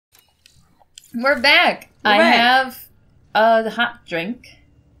We're back. I have a hot drink.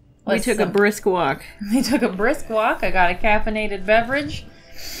 We took a brisk walk. We took a brisk walk. I got a caffeinated beverage.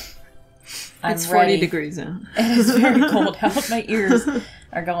 It's 40 degrees out. It is very cold out. My ears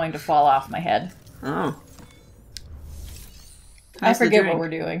are going to fall off my head. Oh. I forget what we're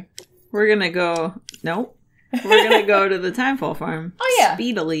doing. We're going to go... Nope. We're going to go to the Timefall farm. Oh, yeah.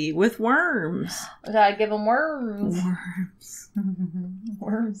 Speedily with worms. I gotta give them worms. Worms.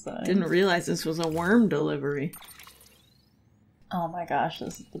 Worms. Didn't realize this was a worm delivery. Oh my gosh,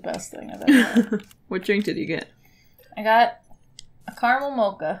 this is the best thing I've ever had. What drink did you get? I got a caramel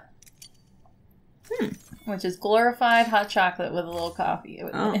mocha. Which is glorified hot chocolate with a little coffee in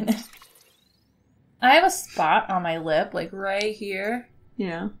it. I have a spot on my lip, like right here.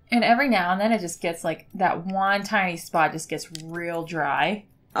 Yeah. And every now and then it just gets like, that one tiny spot just gets real dry.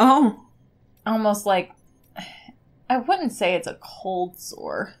 Oh. Almost like, I wouldn't say it's a cold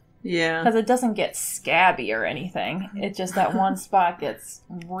sore. Yeah. Because it doesn't get scabby or anything. It just, that one spot gets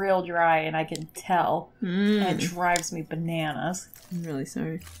real dry and I can tell. And it drives me bananas. I'm really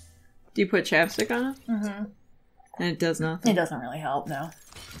sorry. Do you put chapstick on it? Mm-hmm. And it does nothing? It doesn't really help, no.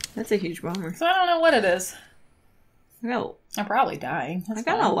 That's a huge bummer. So I don't know what it is. Well, I'm probably dying. I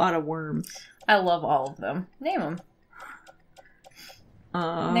got a lot of worms. I love all of them. Name them.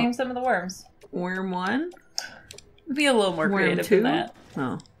 Name some of the worms. Worm 1? Be a little more creative than that.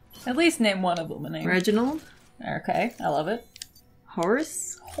 Oh. At least name one of them a name. Reginald? Okay, I love it.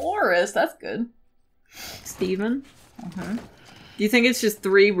 Horace? Horace, that's good. Stephen? Do you think it's just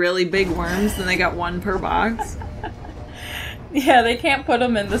 3 really big worms and they got 1 per box? Yeah, they can't put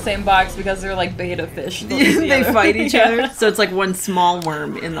them in the same box because they're like beta fish. They fight each other? So it's like 1 small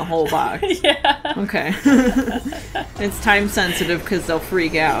worm in the whole box? Yeah. Okay. It's time sensitive because they'll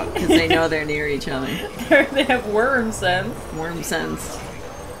freak out because they know they're near each other. They have worm sense. Worm sense.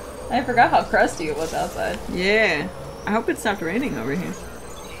 I forgot how crusty it was outside. Yeah. I hope it stopped raining over here.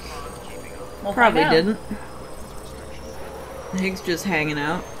 We'll Probably didn't. Hig's just hanging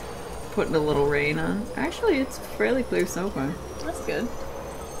out. Putting a little rain on. Actually, it's fairly clear so far. That's good.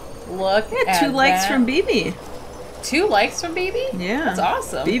 Look at 2 likes from BB. 2 likes from BB? Yeah. That's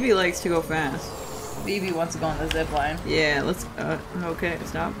awesome. BB likes to go fast. BB wants to go on the zip line. Yeah, let's... okay,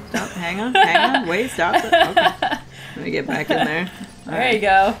 stop. Hang on. Wait, stop. Okay. Let me get back in there. There you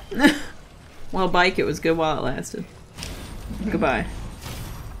go. Well, bike, it was good while it lasted. Goodbye.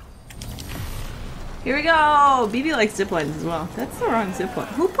 Here we go! BB likes ziplines as well. That's the wrong zipline.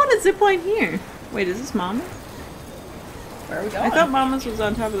 Who put a zipline here? Wait, is this Mama? Where are we going? I thought Mama's was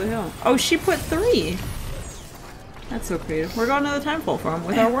on top of the hill. Oh, she put 3! That's so creative. We're going to the Timefall farm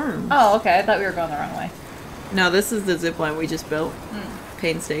with our worms. Oh, okay. I thought we were going the wrong way. No, this is the zipline we just built.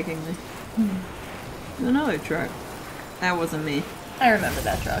 Painstakingly. Another truck. That wasn't me. I remember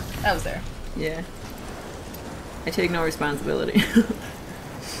that truck. I was there. Yeah. I take no responsibility.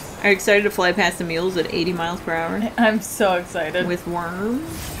 Are you excited to fly past the mules at 80 miles per hour? I'm so excited. With worms?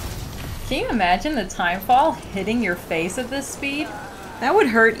 Can you imagine the Timefall hitting your face at this speed? That would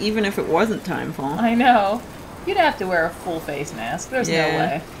hurt even if it wasn't Timefall. I know. You'd have to wear a full face mask. There's no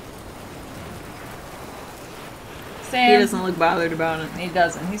way. Sam. He doesn't look bothered about it. He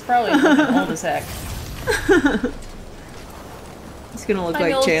doesn't. He's probably looking old as heck. He's gonna look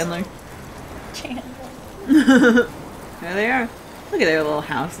like Chandler. Chandler. There they are. Look at their little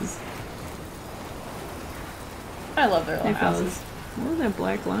houses. I love their little houses. What is that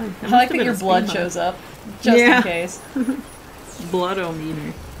black line? I like that your blood shows up. Just in case.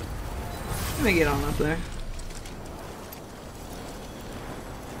 Blood-o-meter. Let me get on up there.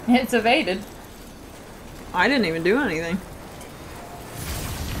 It's evaded. I didn't even do anything.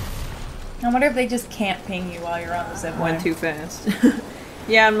 I wonder if they just can't ping you while you're on the zip line. Went too fast.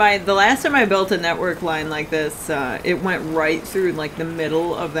 Yeah, the last time I built a network line like this, it went right through like the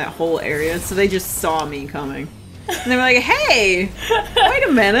middle of that whole area, so they just saw me coming. And they were like, "Hey, wait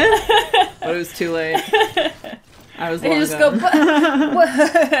a minute!" But it was too late. I was long gone. Go,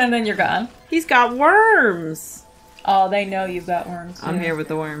 and then you're gone. He's got worms. Oh, they know you've got worms. Too. I'm here with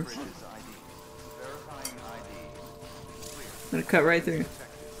the worms. I'm gonna cut right through.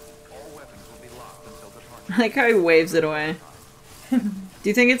 I like how he waves it away. Do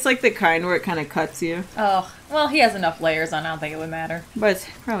you think it's like the kind where it kind of cuts you? Oh, well, he has enough layers on. I don't think it would matter. But it's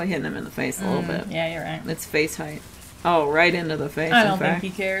probably hitting him in the face a little bit. Yeah, you're right. It's face height. Oh, right into the face. I don't think he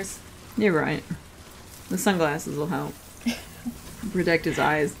cares. You're right. The sunglasses will help. Protect his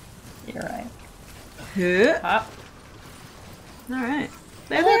eyes. You're right. Pop. Alright.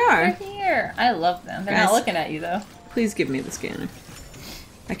 There they are. They're here. I love them. They're not looking at you, though. Please give me the scanner.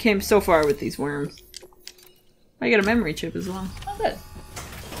 I came so far with these worms. I got a memory chip as well. Oh, good.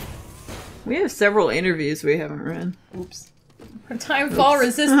 We have several interviews we haven't read. Oops. Timefall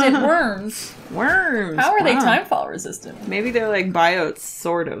resistant worms. Worms! How are they wow. timefall resistant? Maybe they're like biotes,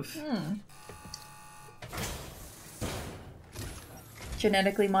 sort of.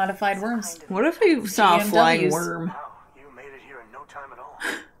 Genetically modified worms. What if we saw a flying GMWs. worm? Wow, you made it here in no time at all.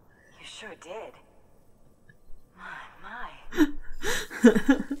 You sure did. My.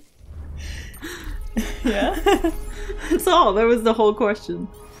 Yeah. That's all. That was the whole question.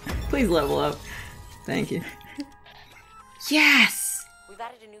 Please level up. Thank you. Yes! We've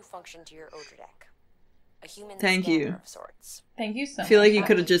added a new function to your odor deck. A human Thank scanner you. of sorts. Thank you so I much. feel like you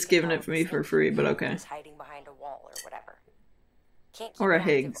could have just given it for me for free, but okay. Hiding behind a wall or whatever. Can't keep Or a it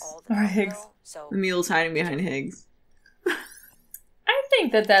active Higgs. all the Or a time, Higgs. though, so The mule's hiding behind Higgs. I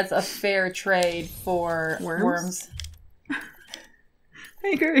think that that's a fair trade for Worms? worms. I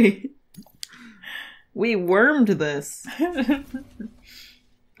agree. We wormed this.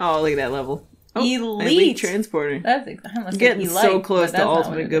 Oh, look at that level. Oh, Elite. transporter. That's I almost Getting said so elite, close but to that's not what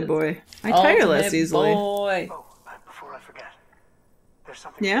ultimate it good is. boy. I tire less Ultimate easily. Boy. Oh, before I forget, there's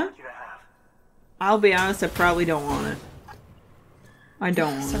something Yeah? I'd like you to have. I'll be honest, I probably don't want it. I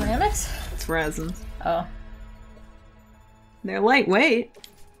don't want it. Ceramics? It's resins. Oh. They're lightweight.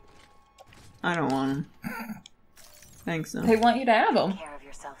 I don't want them. Thanks, though. They want you to have them. take care of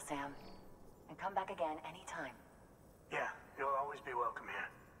yourself, Sam. And come back again anytime. Yeah, you'll always be welcome here.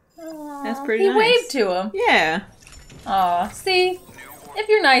 That's pretty He nice. waved to him. Yeah. Aw, see? If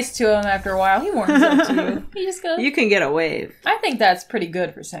you're nice to him after a while, he warms up to you. He just goes... You can get a wave. I think that's pretty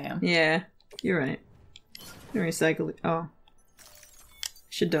good for Sam. Yeah, you're right. Recycle it. Oh.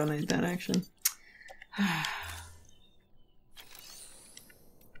 Should donate that, actually.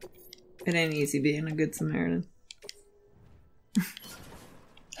 It ain't easy being a good Samaritan.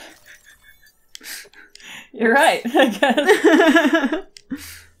 You're right, I guess.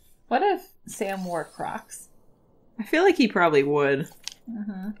 What if Sam wore Crocs? I feel like he probably would.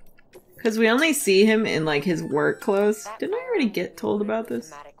 Because we only see him in, like, his work clothes. Didn't I already get told about this?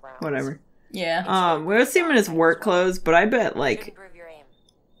 Dramatic rounds. Whatever. Yeah. We always see him in his work clothes, but I bet, Should like, improve your aim.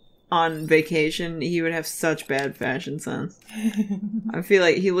 on vacation, he would have such bad fashion sense. I feel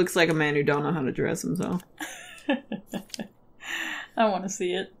like he looks like a man who don't know how to dress himself. I want to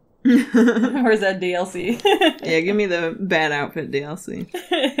see it. Where's that DLC? Yeah, give me the bad outfit DLC.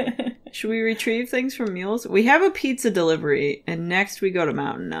 Should we retrieve things from mules? We have a pizza delivery, and next we go to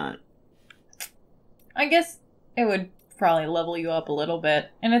Mountain Knot. I guess it would probably level you up a little bit.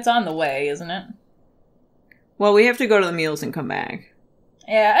 And it's on the way, isn't it? Well, we have to go to the mules and come back.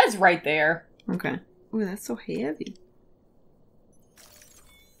 Yeah, it's right there. Okay. Ooh, that's so heavy.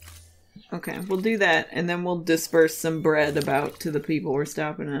 Okay, we'll do that, and then we'll disperse some bread about to the people we're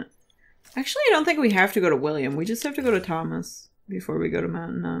stopping at. Actually, I don't think we have to go to William. We just have to go to Thomas before we go to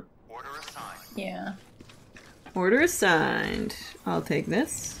Mountain Knot. Order assigned. Yeah. Order assigned. I'll take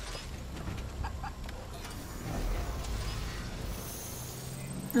this.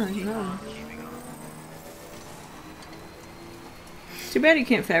 Oh, no. Too bad you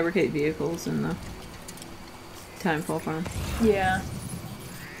can't fabricate vehicles in the Timefall farm. Yeah.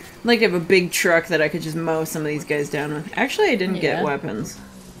 I'd like to have a big truck that I could just mow some of these guys down with. Actually, I didn't get Yeah. weapons.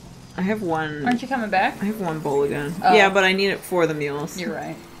 I have one. Aren't you coming back? I have one bola gun. Oh. Yeah, but I need it for the mules. You're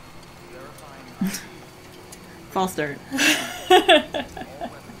right. False start.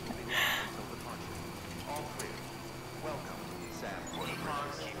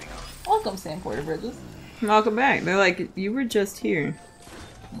 Welcome, Sam Porter Bridges. Welcome back. They're like, you were just here.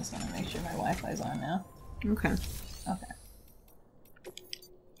 I'm just gonna make sure my Wi-Fi's on now. Okay. Okay.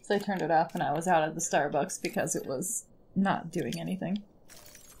 So I turned it off and I was out of the Starbucks because it was not doing anything.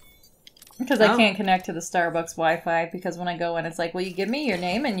 Because I Oh. can't connect to the Starbucks Wi-Fi because when I go in, it's like, will you give me your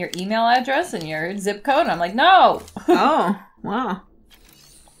name and your email address and your zip code? And I'm like, no! Oh, wow.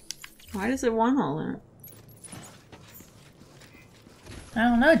 Why does it want all that? I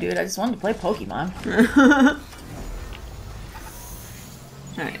don't know, dude. I just wanted to play Pokemon.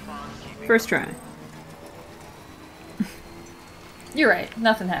 Alright. First try. You're right.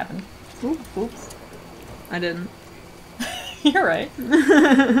 Nothing happened. Oop. Oops. I didn't. You're right.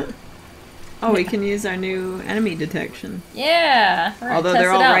 Oh, we can use our new enemy detection. Yeah. We're gonna Although test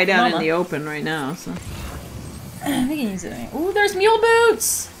they're it all out, right out in Mama. the open right now, so. We can use it. Ooh, there's mule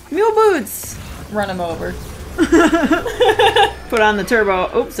boots! Mule boots! Run them over. Put on the turbo.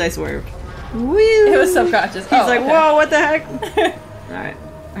 Oops, I swerved. Woo! It was subconscious. He's like, okay. whoa, what the heck? Alright.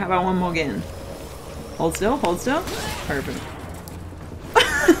 How about one more again? Hold still, hold still. Perfect.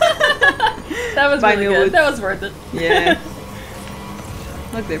 That was Bye, really mule good. boots. That was worth it. Yeah.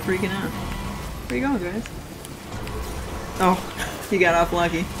 Look, they're freaking out. Where you going, guys? Oh, you got off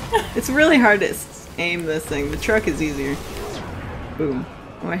lucky. It's really hard to aim this thing. The truck is easier. Boom.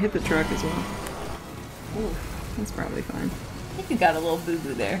 Oh, I hit the truck as well. Ooh, that's probably fine. I think you got a little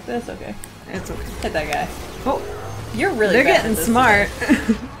boo-boo there, but that's okay. It's okay. Hit that guy. Oh, You're really they're bad getting at this smart.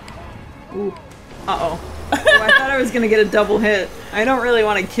 Ooh. Uh-oh. Oh, I thought I was gonna get a double hit. I don't really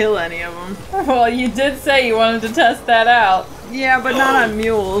want to kill any of them. today. Well, you did say you wanted to test that out. Yeah, but not on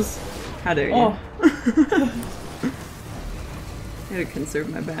mules. How dare you? Oh. I gotta conserve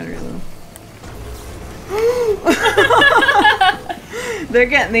my battery a little. They're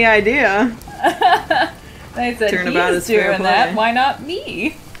getting the idea. They said Turnabout he's is fair doing that. play. Why not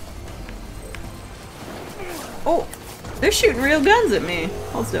me? Oh, they're shooting real guns at me.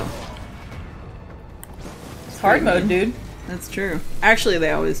 Hold still. It's hard mode, dude. That's true. Actually,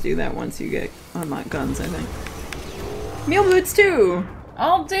 they always do that once you get unlock guns, I think. Mule boots too.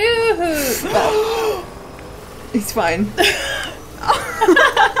 Oh, dude. Oh. He's fine.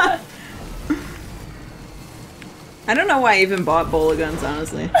 I don't know why I even bought bola guns,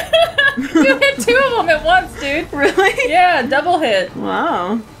 honestly. You hit 2 of them at once, dude. Really? Yeah, double hit.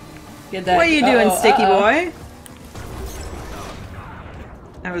 Wow. Get that. What are you doing, Uh-oh, sticky uh-oh. boy?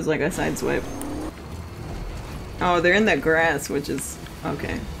 That was like a side swipe. Oh, they're in the grass, which is...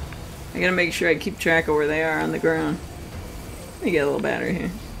 okay. I gotta make sure I keep track of where they are on the ground. Let me get a little battery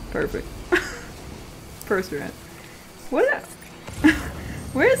here. Perfect. First rat. What?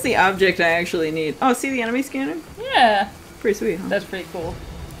 Where's the object I actually need? Oh, see the enemy scanner? Yeah, Pretty sweet, huh? that's pretty cool.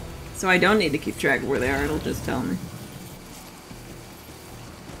 So I don't need to keep track of where they are, it'll just tell me.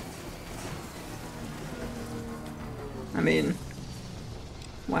 I mean,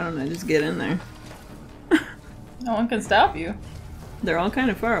 why don't I just get in there? No one can stop you. They're all kind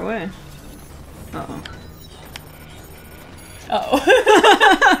of far away. Uh-oh.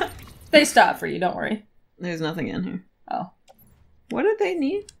 Uh-oh. They stop for you, don't worry. There's nothing in here. Oh. What did they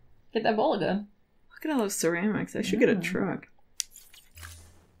need? Get that bola gun. Look at all those ceramics. I should get a truck.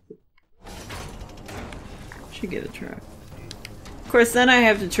 Should get a truck. Of course, then I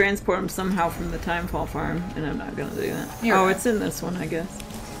have to transport them somehow from the Timefall farm, and I'm not gonna do that. You're oh, right. it's in this one, I guess.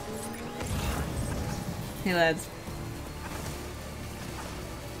 Hey, lads.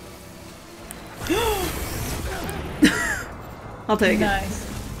 I'll take it. Nice.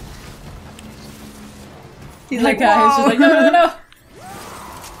 He's That like, guy is just "Whoa!" like, no, no, no, no.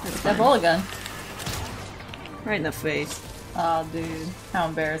 That's That fine. bola gun. Right in the face. Oh, dude. How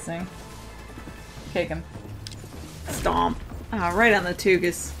embarrassing. Kick him. Stomp. Ah, right on the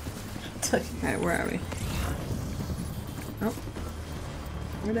tugus. Alright, where are we? Oh.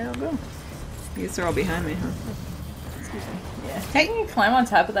 Where'd they all go? I guess they're all behind me, huh? Yeah. Hey, can you climb on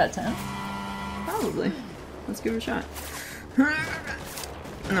top of that tent? Probably. Let's give it a shot.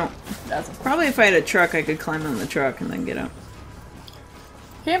 No. That's a... Probably if I had a truck, I could climb on the truck and then get up.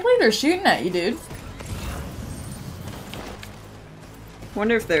 Can't believe they're shooting at you, dude.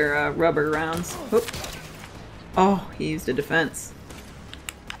 Wonder if they're rubber rounds. Oop. Oh, he used a defense.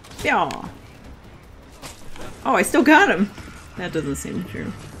 Yeah. Oh, I still got him. That doesn't seem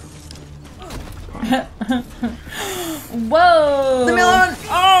true. Whoa! The melon!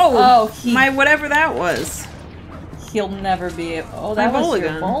 Oh! Oh, my whatever that was. He'll never be able... Oh, My that was bola your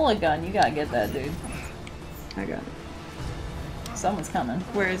gun. bola gun. You gotta get that, dude. I got it. Someone's coming.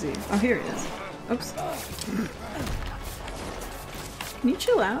 Where is he? Oh, here he is. Oops. Can you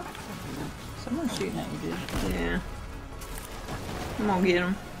chill out? Someone's shooting at you, dude. Yeah. I'm gonna get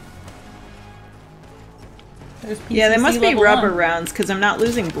him. There's Yeah, they PCC must be level rubber 1. rounds because I'm not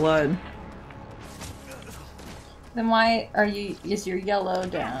losing blood. Then why are you... Is your yellow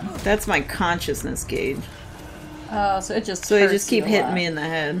down? That's my consciousness gauge. Oh, so it just So they hurts just keep you a hitting lot. me in the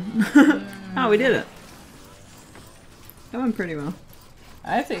head. Oh, we did it. That went pretty well.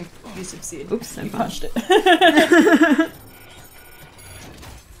 I think you succeeded. Oops, I you punched. punched it.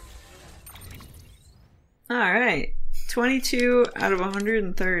 Alright. 22 out of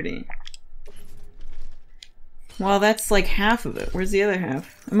 130. Well, that's like half of it. Where's the other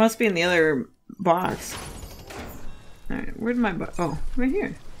half? It must be in the other box. Alright, where'd my box? Oh, right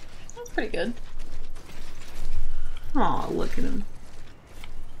here. That's pretty good. Aw, look at him.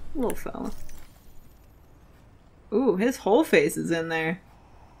 Little fella. Ooh, his whole face is in there.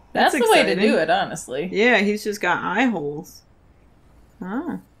 That's That's the way to exciting. do it, honestly. Yeah, he's just got eye holes.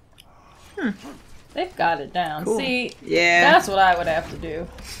 Oh. They've got it down. Cool. See, Yeah. that's what I would have to do.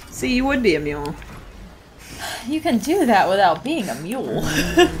 See, you would be a mule. You can do that without being a mule.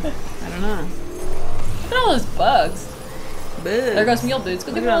 I don't know. Look at all those bugs. Bugs. There goes Mule Boots.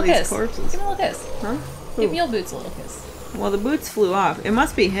 Go Look give at him a all little these kiss. corpses. Give him a little kiss. Huh? Give Ooh. Mule Boots a little kiss. Well, the boots flew off. It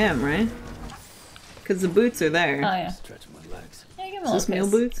must be him, right? Because the boots are there. Oh, yeah. Stretch my legs. Yeah, give a Is this little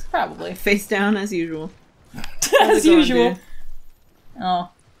Mule pissed. Boots? Probably. Face down as usual. As it going, usual. dude? Oh,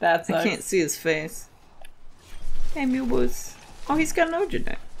 that sucks. I can't see his face. Hey, Mule Boots. Oh, he's got an Oja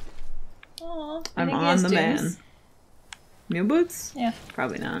deck. Aw, I'm think he on has the dooms? man. Mule Boots? Yeah.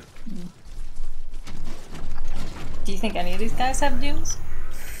 Probably not. Do you think any of these guys have dooms?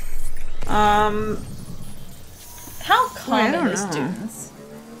 How common don't is know. dooms?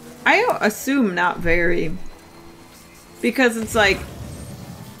 I assume not very. Because it's like...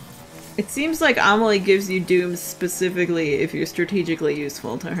 It seems like Amelie gives you dooms specifically if you're strategically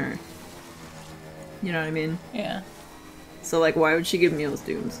useful to her. You know what I mean? Yeah. So, like, why would she give Mules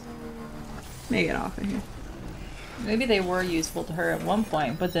dooms? May get off of here. Maybe they were useful to her at one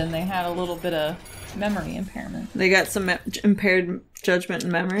point, but then they had a little bit of memory impairment. They got some impaired judgment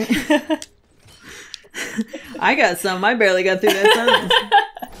and memory. I got some. I barely got through that sentence.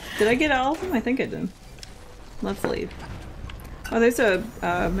 Did I get all of them? I think I did. Let's leave. Oh, there's a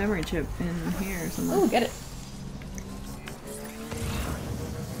memory chip in here somewhere. Oh, get it.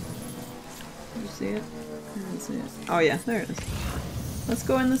 Did you see it? I didn't see it. Oh yeah, there it is. Let's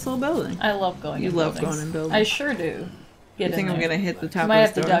go in this little building. I love going You in love buildings. going in buildings. I sure do. You think I'm gonna hit the top Might of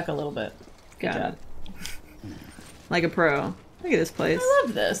have the to door? duck a little bit. Good Got job. it. Like a pro. Look at this place. I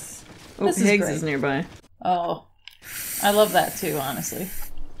love this. Oh, This is Higgs great. is nearby. Oh. I love that too, honestly.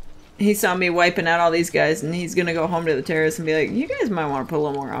 He saw me wiping out all these guys, and he's gonna go home to the terrace and be like, "You guys might want to put a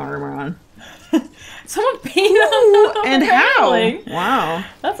little more armor on." Someone peed on the And how? railing. Wow.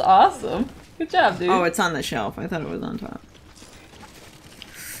 That's awesome. Good job, dude. Oh, it's on the shelf. I thought it was on top.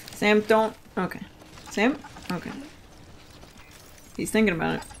 Sam, don't. Okay. Sam? Okay. He's thinking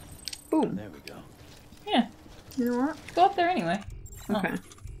about it. Boom. There we go. Yeah. You know what? Go up there anyway. Oh, Okay.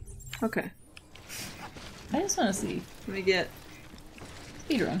 Okay. I just want to see. Let me get.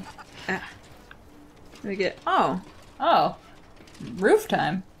 Speedrun. Let me get. Oh, Oh. Roof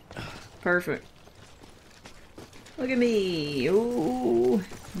time. perfect. Look at me. Ooh.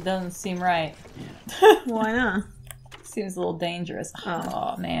 Doesn't seem right. Why not? Seems a little dangerous.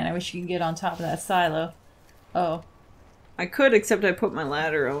 Oh. Oh, man. I wish you could get on top of that silo. Oh. I could, except I put my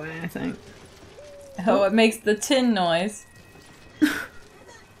ladder away, I think. Oh, it makes the tin noise.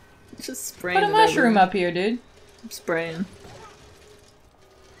 Just spraying. Put a it mushroom everywhere. up here, dude. I'm spraying.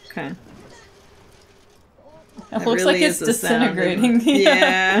 Okay. It That looks really like it's is the sound of it. disintegrating.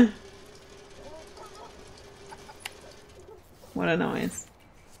 Yeah. What a noise.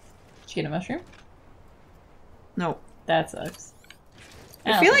 Did you get a mushroom? No. That sucks.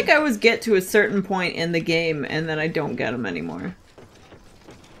 I feel like I always get to a certain point in the game and then I don't get them anymore.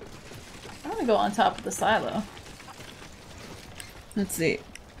 I want to go on top of the silo. Let's see.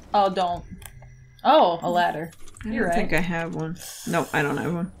 Oh, don't. Oh, a ladder. I You're don't right. think I have one. No, I don't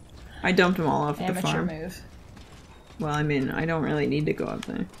have one. I dumped them all off at the Amateur farm. move. Well, I mean, I don't really need to go up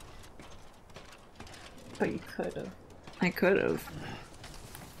there. But you could have. I could have.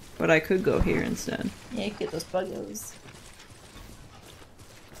 But I could go here instead. Yeah, you could get those buggos.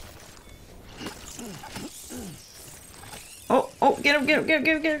 Oh, get him, get him, get him,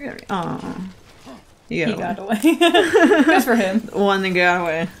 get him, get him, get him. Oh. He got away. Good for him. One that got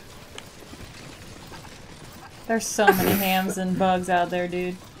away. There's so many hams and bugs out there,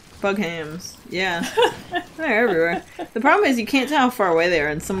 dude. Bug hams. Yeah. They're everywhere. The problem is you can't tell how far away they are,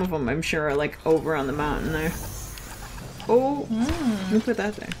 and some of them I'm sure are like over on the mountain there. Oh, let me put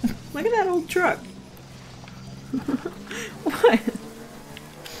that there. Look at that old truck. What?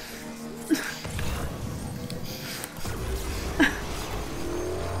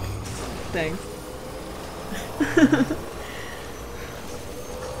 Thanks.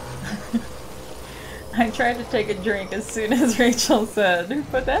 I tried to take a drink as soon as Rachel said, "Who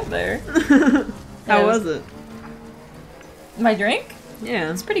put that there?" How was it? My drink?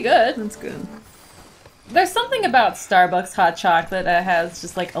 Yeah, It's pretty good. that's good. There's something about Starbucks hot chocolate that has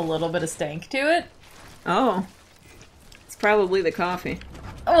just like a little bit of stank to it. Oh. It's probably the coffee.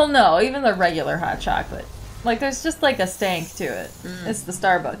 Well, no, even the regular hot chocolate. Like, there's just like a stank to it. It's the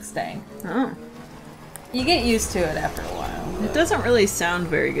Starbucks stank. Oh. You get used to it after a while. It doesn't really sound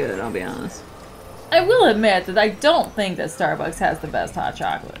very good, I'll be honest. I will admit that I don't think that Starbucks has the best hot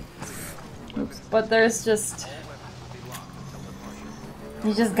chocolate. Oops. But there's just...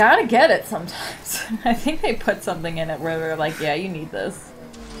 You just gotta get it sometimes. I think they put something in it where they're like, yeah, you need this.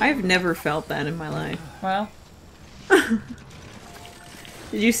 I've never felt that in my life. Well,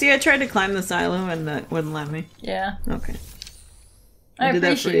 Did you see I tried to climb the silo and that wouldn't let me? yeah. Okay. I did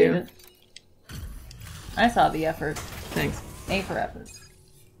that for appreciate you. it. I saw the effort. Thanks. A for effort.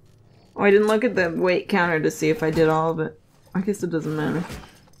 Oh, I didn't look at the weight counter to see if I did all of it. I guess it doesn't matter.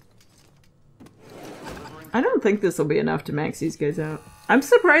 I don't think this will be enough to max these guys out. I'm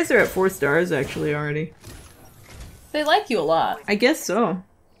surprised they're at 4 stars actually already. They like you a lot. I guess so.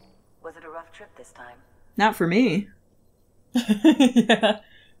 Was it a rough trip this time? Not for me. Yeah.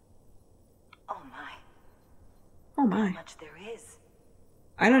 Oh my. Oh How my. much there is.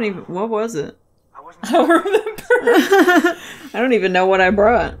 I don't even... What was it? I wasn't. I don't remember. I don't even know what I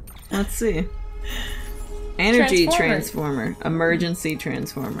brought. Let's see. Energy Transformer. transformer. Emergency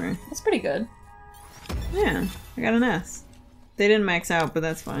transformer. That's pretty good. Yeah, I got an S. They didn't max out, but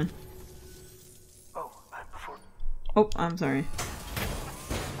that's fine. Oh, before. Oh, I'm sorry.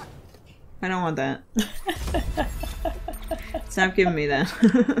 I don't want that. Stop giving me that.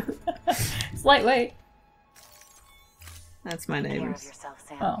 It's lightweight. That's my Take care of neighbor's. yourself,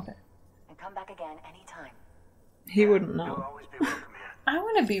 Sam. Oh, okay. And come back again anytime. He wouldn't You'll know. always be welcome here. I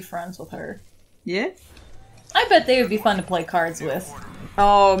want to be friends with her. Yeah? I bet they would be fun to play cards with.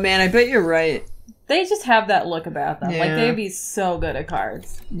 Oh man, I bet you're right. They just have that look about them. Like, Yeah. they'd be so good at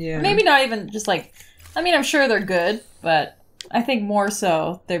cards. Yeah. Maybe not even just like... I mean, I'm sure they're good, but I think more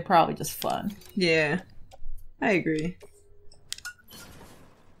so they're probably just fun. Yeah. I agree.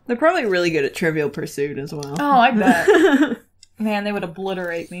 They're probably really good at Trivial Pursuit as well. Oh, I bet. Man, they would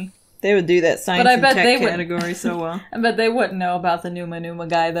obliterate me. They would do that science But I and bet tech they would- category so well. I bet they wouldn't know about the Numa Numa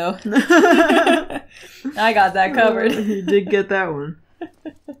guy, though. I got that covered. You did get that one.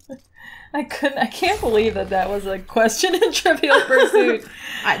 I can't believe that was a question in Trivial Pursuit.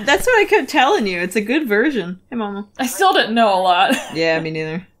 That's what I kept telling you. It's a good version. Hey, Mama. I still didn't know a lot. Yeah, me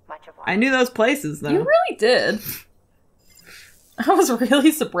neither. Much of I knew those places, though. You really did. I was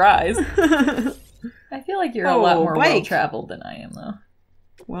really surprised. I feel like you're a lot more bike. well-traveled than I am, though.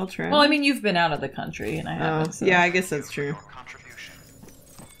 Well traveled. Well, I mean, you've been out of the country, and I haven't. So. Yeah, I guess that's true. Contribution.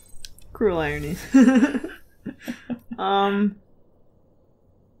 Cruel irony.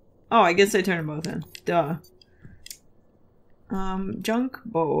 Oh, I guess I turned them both in. Duh. Junk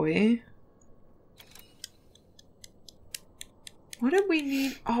boy. What did we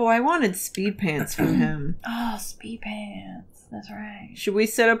need? Oh, I wanted speed pants from him. Oh, speed pants. That's right. Should we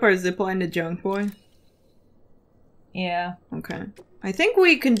set up our zipline to junk boy? Yeah. Okay. I think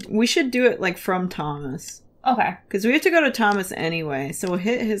we should do it like from Thomas. Okay. Because we have to go to Thomas anyway, so we'll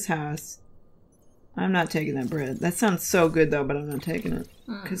hit his house. I'm not taking that bread. That sounds so good though, but I'm not taking it.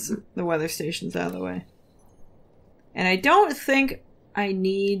 Because the weather station's out of the way. And I don't think I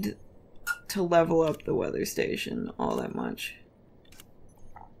need to level up the weather station all that much.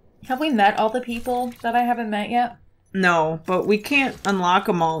 Have we met all the people that I haven't met yet? No, but we can't unlock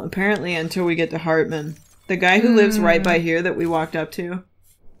them all apparently until we get to Hartman. The guy who lives right by here that we walked up to.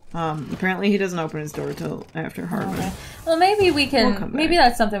 Apparently he doesn't open his door till after Hartman. Okay. Well, maybe we We'll can. come Maybe back.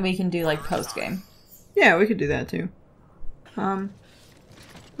 that's something we can do like post game. Yeah, we could do that too.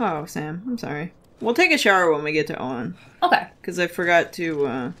 Oh, Sam, I'm sorry. We'll take a shower when we get to Owen. Okay. Because I forgot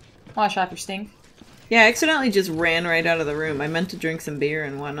to, Wash off your stink. Yeah, I accidentally just ran right out of the room. I meant to drink some beer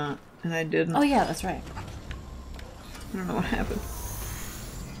and whatnot. And I didn't. Oh yeah, that's right. I don't know what happened.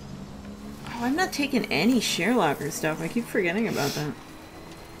 Oh, I'm not taking any share locker stuff. I keep forgetting about that.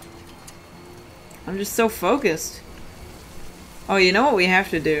 I'm just so focused. Oh, you know what we have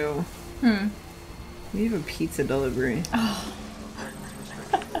to do? We have a pizza delivery. Oh.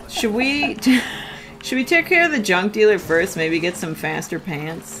 Should we... Should we take care of the junk dealer first? Maybe get some faster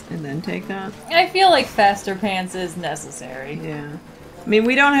pants and then take that? I feel like faster pants is necessary. Yeah. I mean,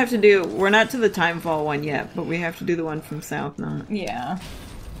 we don't have to do... We're not to the Timefall one yet, but we have to do the one from South Knot. Yeah.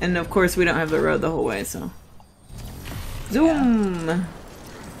 And of course, we don't have the road the whole way, so... Zoom! Yeah.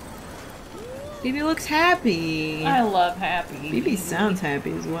 Baby looks happy. I love happy. Baby sounds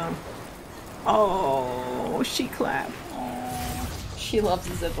happy as well. Oh, she clapped. She loves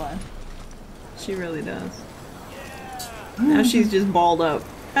the zipline. She really does. Now she's just balled up.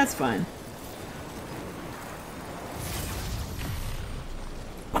 That's fine.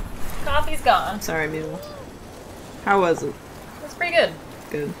 Coffee's gone. Sorry, Mule. How was it? It's pretty good.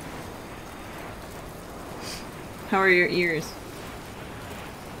 Good. How are your ears?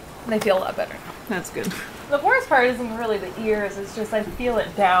 They feel a lot better. That's good. The worst part isn't really the ears, it's just I feel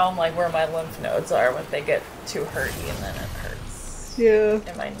it down like where my lymph nodes are when they get too hurty and then it hurts Yeah.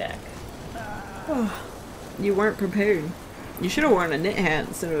 in my neck. You weren't prepared. You should have worn a knit hat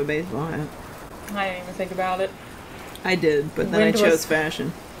instead of a baseball hat. I didn't even think about it. I did, but then Wind I chose was-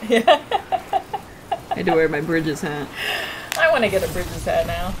 fashion. Yeah. I had to wear my Bridges hat. I want to get a Bridges hat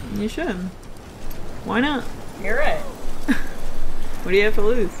now. You should. Why not? You're right. What do you have to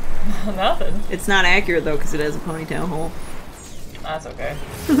lose? Nothing. It's not accurate though because it has a ponytail hole. That's okay.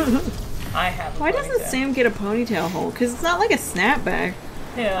 I have a Why doesn't ponytail. Sam get a ponytail hole? Because it's not like a snapback.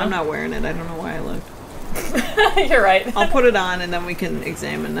 Yeah. I'm not wearing it. I don't know why I looked. You're right. I'll put it on and then we can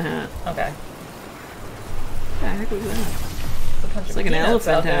examine the hat. Okay. What the heck was that? It's like an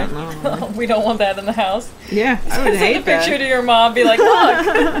elephant hat. No. We don't want that in the house. Yeah, I would Send hate a picture that. to your mom. Be like,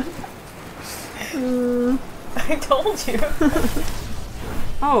 look. I told you.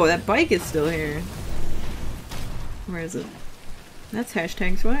 Oh, that bike is still here. Where is it? That's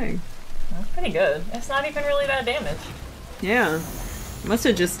hashtag swag. That's pretty good. It's not even really that damaged. Yeah. Must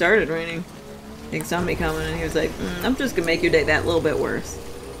have just started raining. I think somebody coming and he was like, I'm just gonna make your day that little bit worse.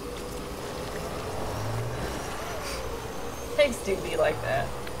 Pigs do be like that.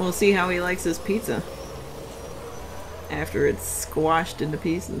 We'll see how he likes his pizza. After it's squashed into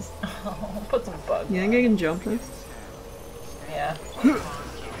pieces. Oh, put some bugs. You think I can jump this? Yeah. You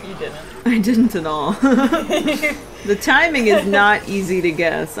didn't. I didn't at all. The timing is not easy to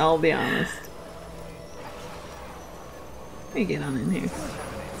guess, I'll be honest. Let me get on in here.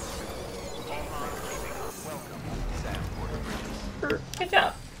 Good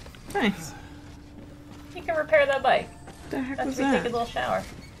job. Nice. You can repair that bike. What the heck After was we take a that? little shower.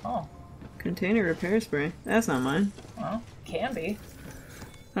 Oh. Container repair spray. That's not mine. Well, can be.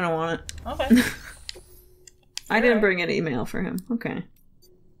 I don't want it. Okay. I didn't bring an email for him. Okay.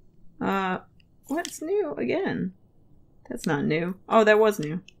 What's new again? That's not new. Oh, that was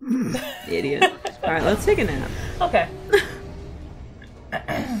new. Idiot. Alright, let's take a nap. Okay.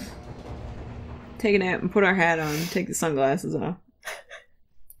 Take a nap and put our hat on. Take the sunglasses off.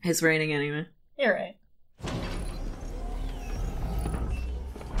 It's raining anyway. You're right.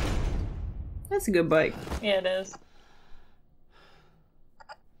 That's a good bike. Yeah, it is.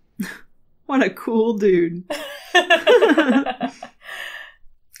 What a cool dude.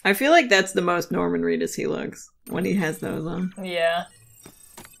 I feel like that's the most Norman Reedus he looks when he has those on. Yeah.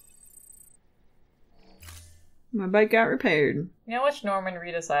 My bike got repaired. You know which Norman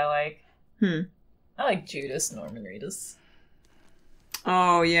Reedus I like? I like Judas Norman Reedus.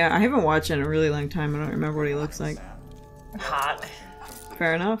 Oh, yeah. I haven't watched it in a really long time. I don't remember what he looks like. Hot.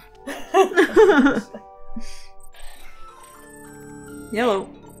 Fair enough. Yellow.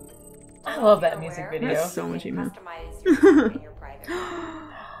 I love that music video. That's so much email.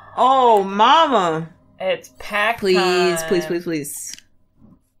 Oh, mama! It's pack Please, time. please, please, please.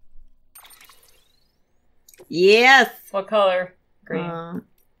 Yes! What color? Green.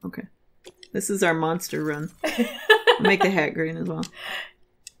 Okay. This is our monster run. I'll make the hat green as well.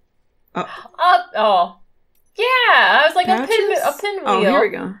 Oh. Up! Oh. Yeah! I was like, a Pouches? pinwheel. Oh, here we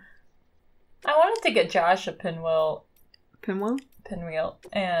go. I wanted to get Josh a pinwheel, Pinwheel?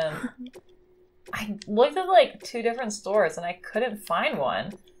 and I looked at like 2 different stores and I couldn't find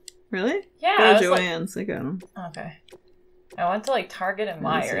one. Really? Yeah. Go I to was Joann's. They got them. like, okay. I went to like Target and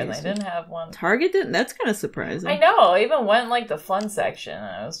Meijer and they didn't have one. Target didn't? That's kind of surprising. I know. I even went like the fun section. And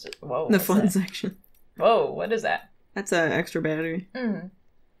I was just, whoa. The what's fun that? section. Whoa, what is that? That's an extra battery.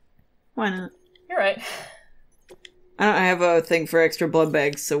 Why not? You're right. I have a thing for extra blood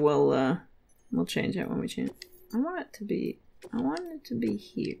bags, so we'll change that when we change. I want it to be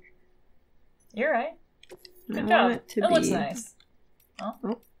here. You're right. Good I job. want It looks nice.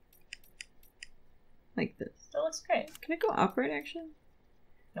 Oh. Like this. It looks great. Can it go upright, actually?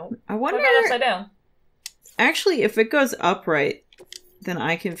 Nope. I What wonder... about upside down? Actually, if it goes upright, then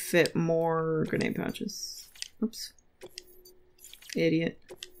I can fit more grenade pouches. Oops. Idiot.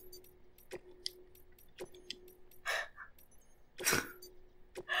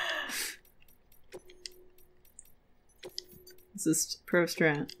 This is Pro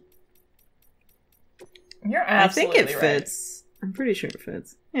Strat. You're I think absolutely it right. fits. I'm pretty sure it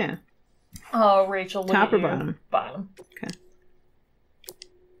fits. Yeah. Oh, Rachel, look Top at or you. bottom? Bottom. Okay.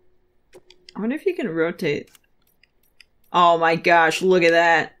 I wonder if you can rotate. Oh my gosh, look at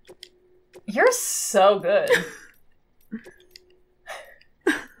that. You're so good.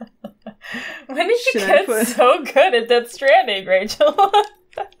 When did you Should I get so good at Death Stranding, Rachel?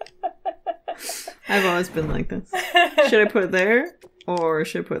 I've always been like this. Should I put it there or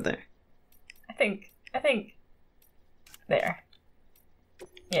should I put it there? I think there.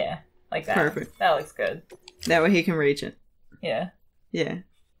 Yeah, like that. Perfect. That looks good. That way he can reach it. Yeah. Yeah.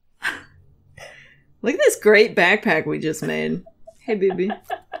 Look at this great backpack we just made. Hey, BB.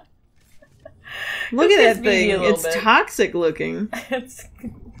 Look at that BB a thing. little It's bit. toxic looking. It's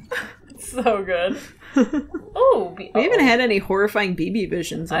so good. Oh, We haven't had any horrifying BB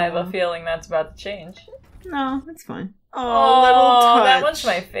visions. in I have while. a feeling that's about to change. No, it's fine. Oh, Oh, little touch. that one's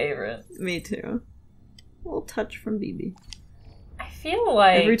my favorite. Me too. A little touch from BB. I feel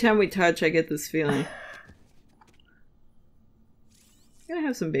like Every time we touch, I get this feeling. I'm gonna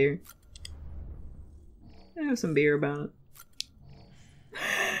have some beer. I'm gonna have some beer about it.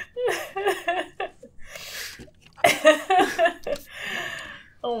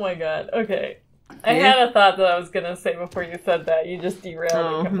 Oh my god. Okay. I had a thought that I was gonna say before you said that. You just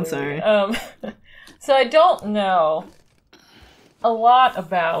derailed it completely. I'm sorry. So I don't know a lot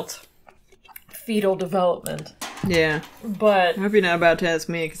about fetal development. Yeah. But I hope you're not about to ask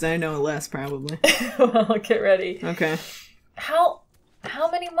me, because I know less, probably. well, get ready. Okay. How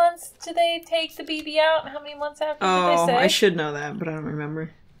many months do they take the baby out? How many months after did they say? I should know that, but I don't remember.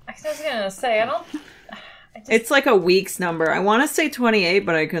 I was gonna say, It's like a week's number. I want to say 28,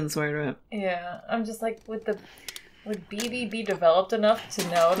 but I couldn't swear to it. Yeah, I'm just like, would BB be developed enough to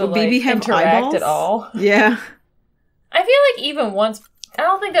know to Would BB have interact eyeballs? at all? Yeah. I feel like even once, I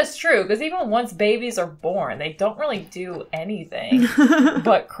don't think that's true, because even once babies are born, they don't really do anything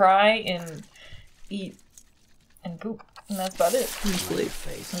but cry and eat and poop, and that's about it. And sleep.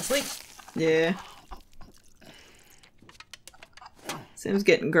 And sleep. Yeah. Sam's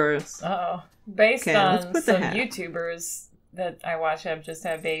getting gross. Uh-oh. Based Okay, let's on put the some hat. YouTubers that I watch have just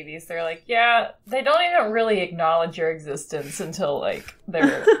had babies, they're like, yeah, they don't even really acknowledge your existence until, like,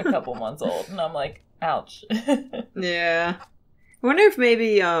 they're a couple months old. And I'm like, ouch. Yeah. I wonder if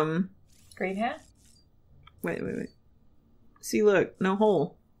maybe, Green hat? Wait. See, look, no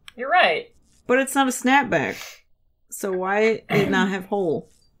hole. You're right. But it's not a snapback. So why did it not have hole?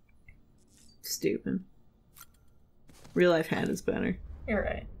 Stupid. Real life hat is better. You're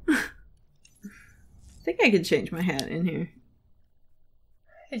right. I think I could change my hat in here.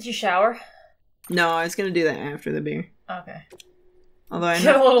 Did you shower? No, I was gonna do that after the beer. Okay. Although I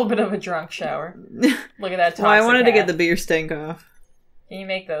Get a know. little bit of a drunk shower. Look at that toxic Well, I wanted to get hat. the beer stank off. Can you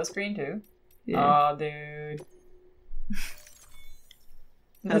make those green too? Yeah. Aw, dude.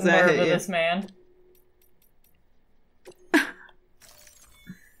 How's The that nerve hit of you? this man.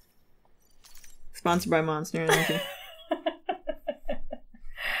 Sponsored by Monster Energy.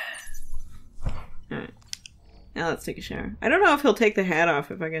 Alright. Now let's take a shower. I don't know if he'll take the hat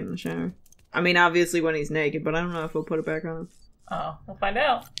off if I get in the shower. I mean, obviously when he's naked, but I don't know if he'll put it back on. Oh, we'll find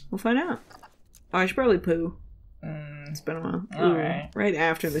out. We'll find out. Oh, I should probably poo. Mm, It's been a while. Alright. Right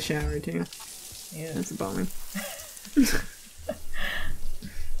after the shower, too. yeah. That's a bummer.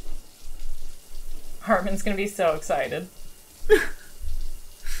 Hartman's gonna be so excited.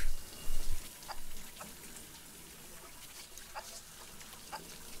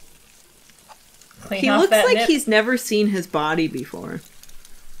 Clean He off looks that like nip. he's never seen his body before.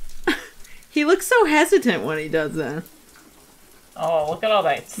 He looks so hesitant when he does that. Oh, look at all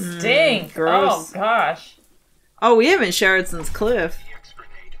that stink! gross. Oh gosh! Oh, we haven't showered since Cliff.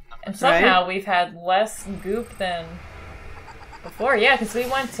 And somehow we've had less goop than before. Yeah, because we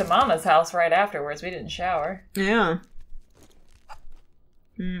went to Mama's house right afterwards. We didn't shower. Yeah.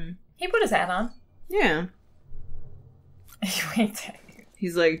 He put his hat on. Yeah. He winked at you.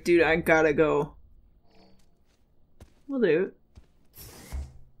 He's like, dude, I gotta go. We'll do it.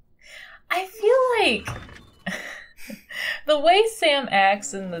 I feel like the way Sam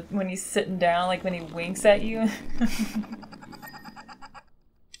acts when he's sitting down, like when he winks at you.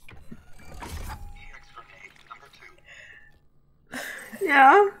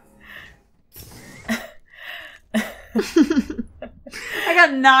 Yeah. I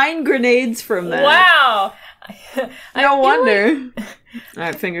got 9 grenades from that. Wow! No wonder.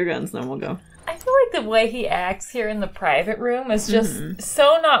 Alright, finger guns, then we'll go. I feel like the way he acts here in the private room is just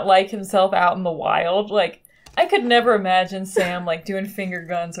so not like himself out in the wild. Like, I could never imagine Sam, like, doing finger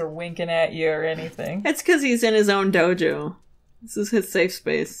guns or winking at you or anything. It's because he's in his own dojo. This is his safe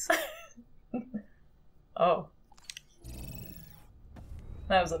space. Oh.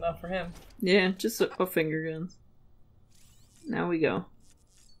 That was enough for him. Yeah, just a finger guns. Now we go.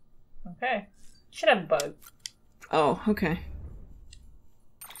 Okay. Should have a bug. Oh, okay.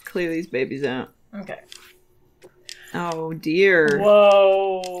 Clear these babies out. Okay. Oh, dear.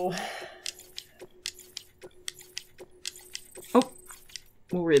 Whoa. Oh,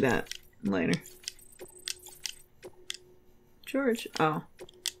 we'll read that later. George. Oh.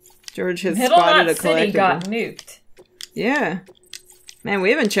 George has Middle spotted Knot a City got collectible. nuked. Yeah. Man,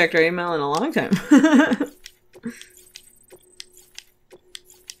 we haven't checked our email in a long time.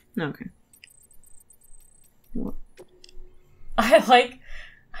 Okay. What? I like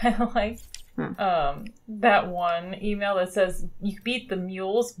Huh. that one email that says you beat the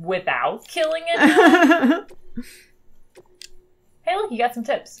mules without killing it. Hey, look, you got some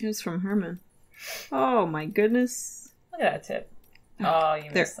tips. It was from Herman. Oh my goodness. Look at that tip. Oh,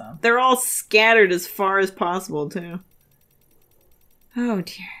 you missed some. They're all scattered as far as possible, too. Oh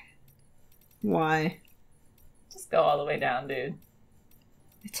dear. Why? Just go all the way down, dude.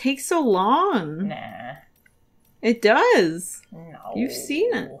 It takes so long. Nah. It does. No. You've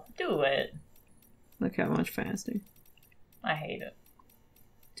seen it. Do it. Look how much faster. I hate it.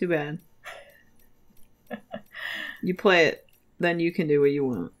 Too bad. You play it, then you can do what you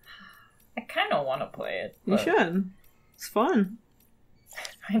want. I kind of want to play it. You should. It's fun.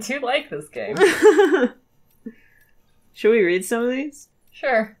 I do like this game. Should we read some of these?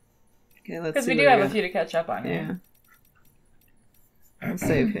 Sure. Okay, let's see. Because we what do have got. a few to catch up on. Yeah. I'll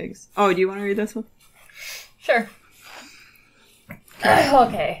save pigs. Oh, do you want to read this one? Sure.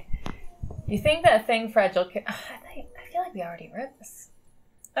 Okay. You think that thing fragile... I feel like we already read this.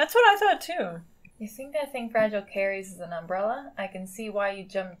 That's what I thought too. You think that thing fragile carries as an umbrella? I can see why you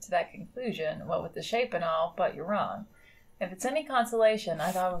jumped to that conclusion, what with the shape and all, but you're wrong. If it's any consolation,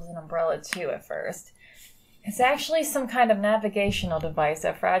 I thought it was an umbrella too at first. It's actually some kind of navigational device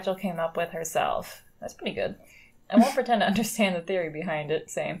that Fragile came up with herself. That's pretty good. I won't pretend to understand the theory behind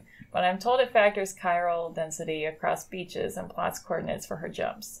it, same, but I'm told it factors chiral density across beaches and plots coordinates for her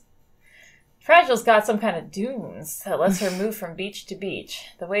jumps. Fragile's got some kind of dunes that lets her move from beach to beach.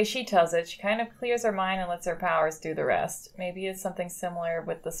 The way she tells it, she kind of clears her mind and lets her powers do the rest. Maybe it's something similar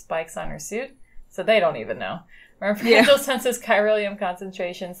with the spikes on her suit, so they don't even know. When Fragile senses chiralium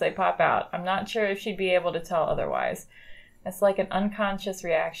concentrations, they pop out. I'm not sure if she'd be able to tell otherwise. It's like an unconscious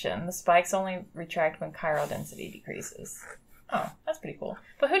reaction. The spikes only retract when chiral density decreases. Oh, that's pretty cool.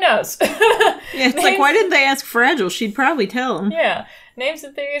 But who knows? Yeah, it's like, why didn't they ask Fragile? She'd probably tell them. Yeah. Names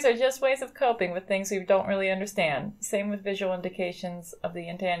and theories are just ways of coping with things we don't really understand. Same with visual indications of the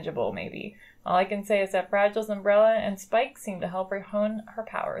intangible, maybe. All I can say is that Fragile's umbrella and spikes seem to help her hone her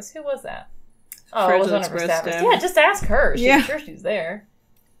powers. Who was that? Oh, it was one of her staffers. Yeah, just ask her. I'm sure she's there.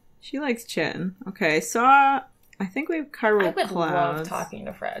 She likes chatting. Okay, so I think we have chiral I would clouds. love talking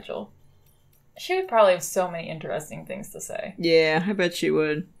to Fragile. She would probably have so many interesting things to say. Yeah, I bet she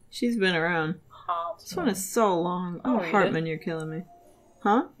would. She's been around. This one is so long. I'll Oh, read Hartman, you're killing me.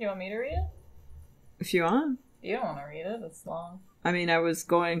 Huh? You want me to read it? If you want. You don't want to read it. It's long. I mean, I was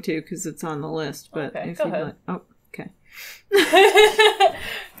going to because it's on the list, but Okay, if go you'd ahead. like... Oh, okay.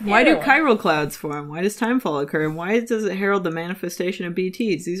 Why do chiral clouds form? Why does timefall occur? And why does it herald the manifestation of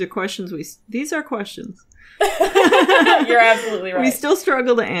BTs? These are questions These are questions. You're absolutely right. We still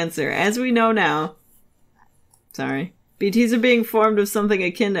struggle to answer. As we know now... Sorry. BTs are being formed of something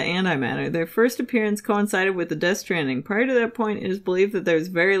akin to antimatter. Their first appearance coincided with the Death Stranding. Prior to that point, it is believed that there is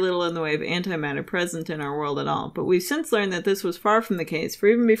very little in the way of antimatter present in our world at all. But we've since learned that this was far from the case, for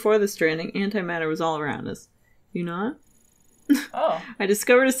even before the Stranding, antimatter was all around us. You know it? Oh. I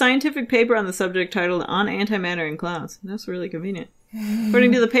discovered a scientific paper on the subject titled On Antimatter in Clouds. That's really convenient.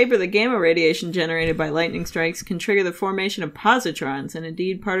 According to the paper, the gamma radiation generated by lightning strikes can trigger the formation of positrons, and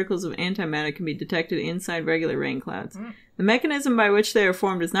indeed particles of antimatter can be detected inside regular rain clouds. The mechanism by which they are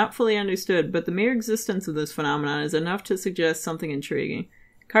formed is not fully understood, but the mere existence of this phenomenon is enough to suggest something intriguing.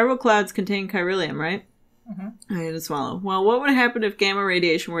 Chiral clouds contain chiralium, right? I had to swallow. Well, what would happen if gamma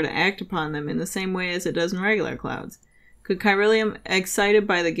radiation were to act upon them in the same way as it does in regular clouds? Could chiralium excited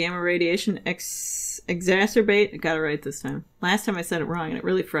by the gamma radiation exacerbate... I got it right this time. Last time I said it wrong and it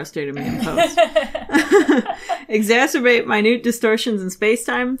really frustrated me in post. Exacerbate minute distortions in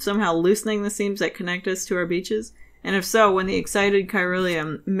space-time, somehow loosening the seams that connect us to our beaches? And if so, when the excited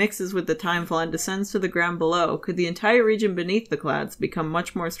chiralium mixes with the timefall and descends to the ground below, could the entire region beneath the clouds become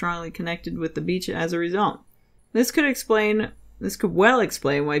much more strongly connected with the beach as a result? This could well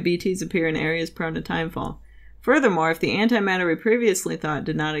explain why BTs appear in areas prone to timefall. Furthermore, if the antimatter we previously thought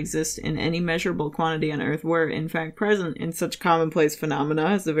did not exist in any measurable quantity on Earth were, in fact, present in such commonplace phenomena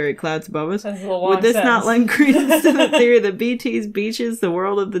as the very clouds above us, would this not lend credence to the theory that BTs, beaches, the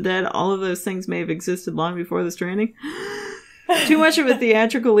world of the dead, all of those things may have existed long before the Stranding? Too much of a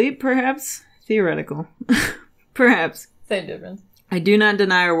theatrical leap, perhaps? Theoretical. Perhaps. Same difference. I do not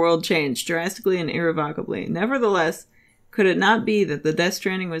deny our world changed, drastically and irrevocably. Nevertheless, could it not be that the Death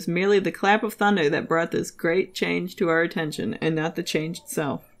Stranding was merely the clap of thunder that brought this great change to our attention, and not the change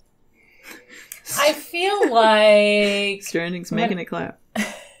itself? I feel like... Stranding's making it clap.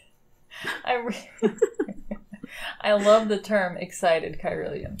 I love the term excited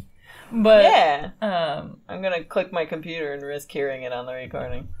chiralium. But yeah. I'm gonna click my computer and risk hearing it on the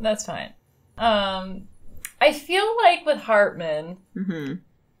recording. That's fine. I feel like with Hartman,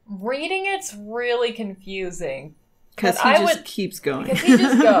 reading it's really confusing. Because he just keeps going. Because he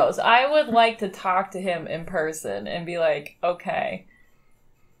just goes. I would like to talk to him in person and be like, okay,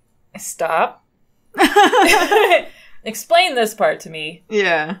 stop. Explain this part to me.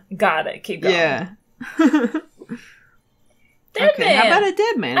 Yeah. Got it. Keep going. Yeah. Dead man. How about a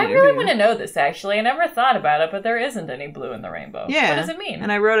dead man? I really want to know this, actually. I never thought about it, but there isn't any blue in the rainbow. Yeah. What does it mean?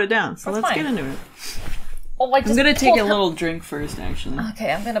 And I wrote it down, so That's let's fine. get into it. Oh, I I'm just gonna take a pulled- little drink first, actually.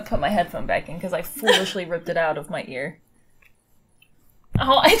 Okay, I'm gonna put my headphone back in because I foolishly ripped it out of my ear.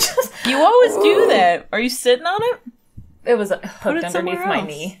 Oh, I just... You always do that. Are you sitting on it? It was hooked it underneath somewhere my else.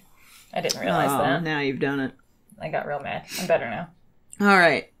 knee. I didn't realize Oh, that. now you've done it. I got real mad. I'm better now. All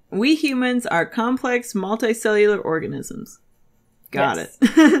right. We humans are complex multicellular organisms. Got Yes.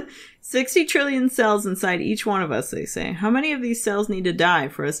 it. 60 trillion cells inside each one of us, they say. How many of these cells need to die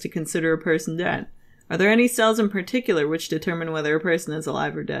for us to consider a person dead? Are there any cells in particular which determine whether a person is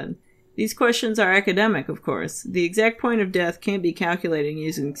alive or dead? These questions are academic, of course. The exact point of death can't be calculated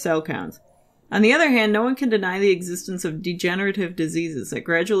using cell counts. On the other hand, no one can deny the existence of degenerative diseases that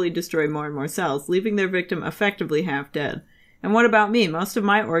gradually destroy more and more cells, leaving their victim effectively half dead. And what about me? Most of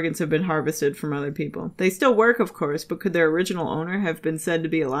my organs have been harvested from other people. They still work, of course, but could their original owner have been said to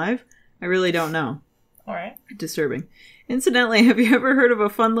be alive? I really don't know. Alright. Disturbing. Incidentally, have you ever heard of a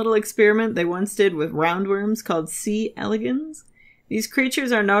fun little experiment they once did with roundworms called C. elegans? These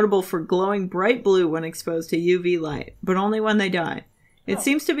creatures are notable for glowing bright blue when exposed to UV light, but only when they die. It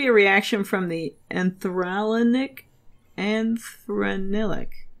seems to be a reaction from the anthralinic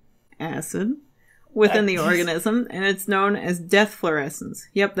acid within the organism, and it's known as death fluorescence.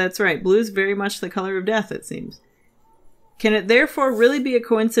 Yep, that's right. Blue is very much the color of death, it seems. Can it therefore really be a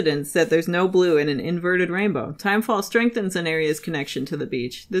coincidence that there's no blue in an inverted rainbow? Timefall strengthens an area's connection to the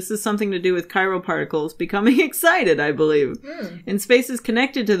beach. This is something to do with chiral particles becoming excited, I believe. In spaces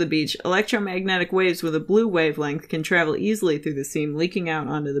connected to the beach, electromagnetic waves with a blue wavelength can travel easily through the seam, leaking out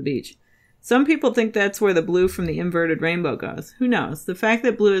onto the beach. Some people think that's where the blue from the inverted rainbow goes. Who knows? The fact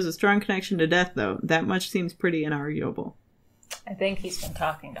that blue has a strong connection to death, though, that much seems pretty inarguable. I think he's been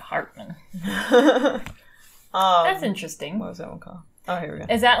talking to Hartman. That's That's interesting. What was that one called? Oh, here we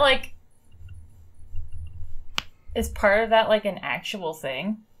go. Is that like... Is part of that like an actual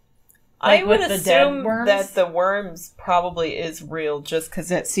thing? I Like would with the dead assume worms? that the worms probably is real, just because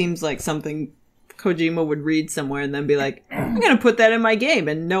that seems like something Kojima would read somewhere and then be like, I'm going to put that in my game,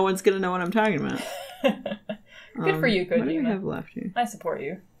 and no one's going to know what I'm talking about. Good for you, What do we Kojima. have left here? I support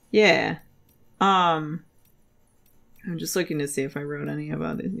you. Yeah. I'm just looking to see if I wrote any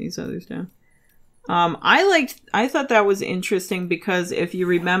about these others down. I thought that was interesting because if you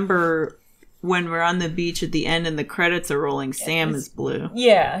remember when we're on the beach at the end and the credits are rolling, Sam is blue.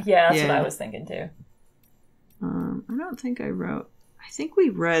 Yeah, that's what Yeah. I was thinking too. I don't think I wrote. I think we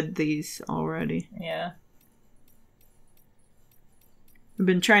read these already. Yeah. I've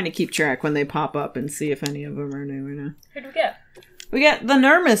been trying to keep track when they pop up and see if any of them are new or not. Who'd we get? We got the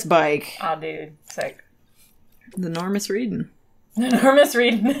Nermus bike. Oh, dude. Sick. The Normus reading. Enormous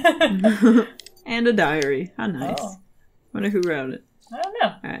reading. And a diary. How nice. Oh. Wonder who wrote it. I don't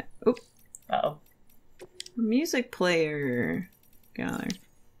know. Alright. Oop. Uh-oh. Music player. Got her.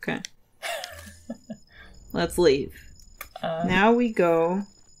 Okay. Let's leave. Now we go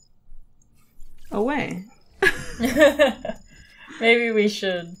away. Maybe we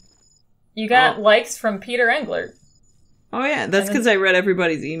should... You got likes from Peter Englert. Oh yeah, that's because I read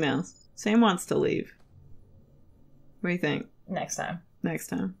everybody's emails. Sam wants to leave. What do you think? Next time. Next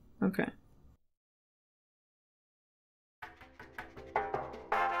time. Okay.